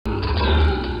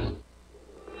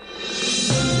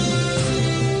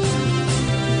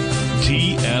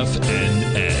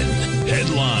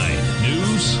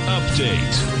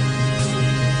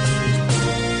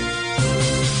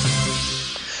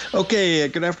Okay,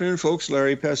 good afternoon, folks.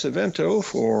 Larry Pesavento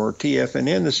for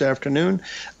TFNN this afternoon.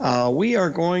 We are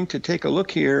going to take a look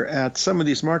here at some of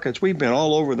these markets. We've been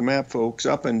all over the map, folks,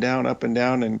 up and down,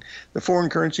 and the foreign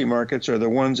currency markets are the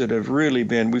ones that have really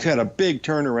been. We've had a big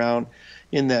turnaround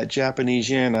in that Japanese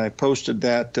yen. I posted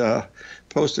that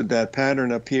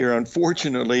pattern up here.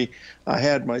 Unfortunately, I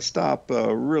had my stop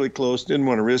really close. Didn't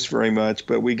want to risk very much,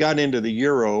 but we got into the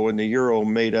euro, and the euro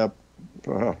made up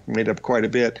quite a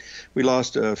bit. We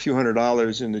lost a few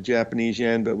 $100s in the Japanese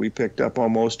yen, but we picked up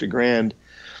almost $1,000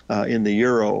 in the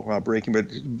euro breaking. But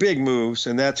big moves,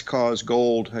 and that's caused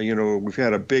gold. We've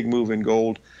had a big move in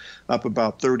gold, up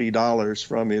about $30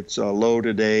 from its low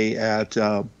today at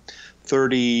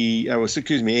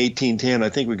 1810. I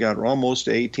think we got almost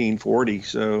to 1840.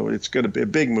 So it's going to be a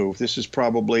big move. This is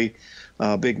probably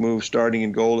a big move starting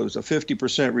in gold. It was a 50%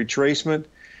 retracement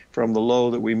from the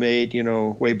low that we made,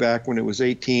 way back when it was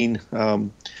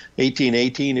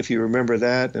 1818, if you remember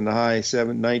that, and the high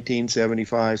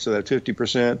 1975. So that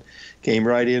 50% came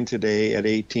right in today at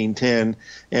 1810.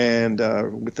 And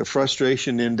with the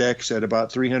frustration index at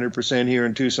about 300% here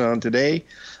in Tucson today,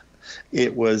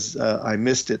 it was, I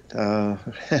missed it.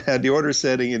 Had the order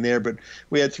setting in there, but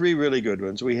we had three really good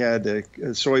ones. We had the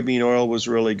soybean oil was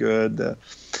really good. The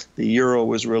euro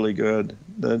was really good.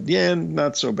 The yen,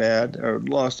 not so bad, or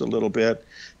lost a little bit.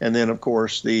 And then, of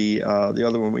course, the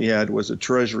other one we had was the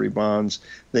Treasury bonds.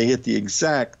 They hit the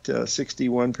exact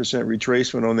 61%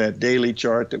 retracement on that daily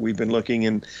chart that we've been looking,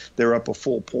 and they're up a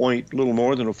full point, a little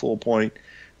more than a full point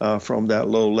from that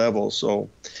low level. So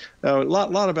a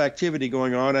lot of activity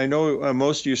going on. I know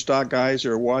most of you stock guys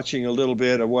are watching a little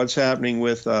bit of what's happening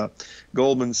with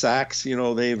Goldman Sachs.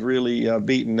 They've really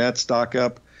beaten that stock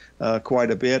up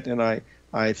quite a bit, and I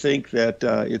think that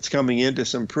it's coming into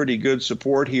some pretty good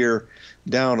support here,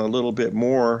 down a little bit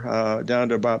more, down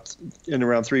to about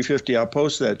around 350. I'll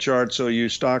post that chart so you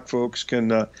stock folks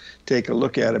can take a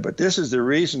look at it. But this is the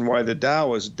reason why the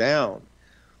Dow is down.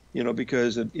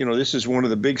 Because, this is one of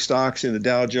the big stocks in the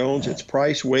Dow Jones. It's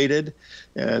price weighted,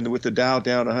 and with the Dow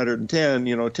down 110,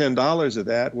 $10 of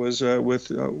that was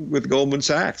with Goldman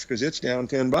Sachs, because it's down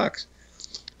 $10.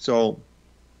 So,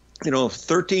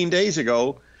 13 days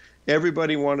ago,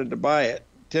 everybody wanted to buy it.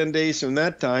 10 days from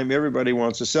that time, everybody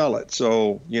wants to sell it.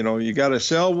 So, you got to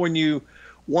sell when you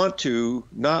want to,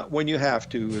 not when you have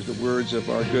to, is the words of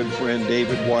our good friend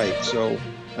David White. So,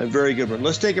 a very good one.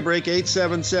 Let's take a break.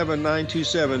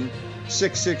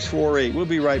 877-927-6648. We'll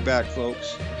be right back,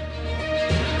 folks.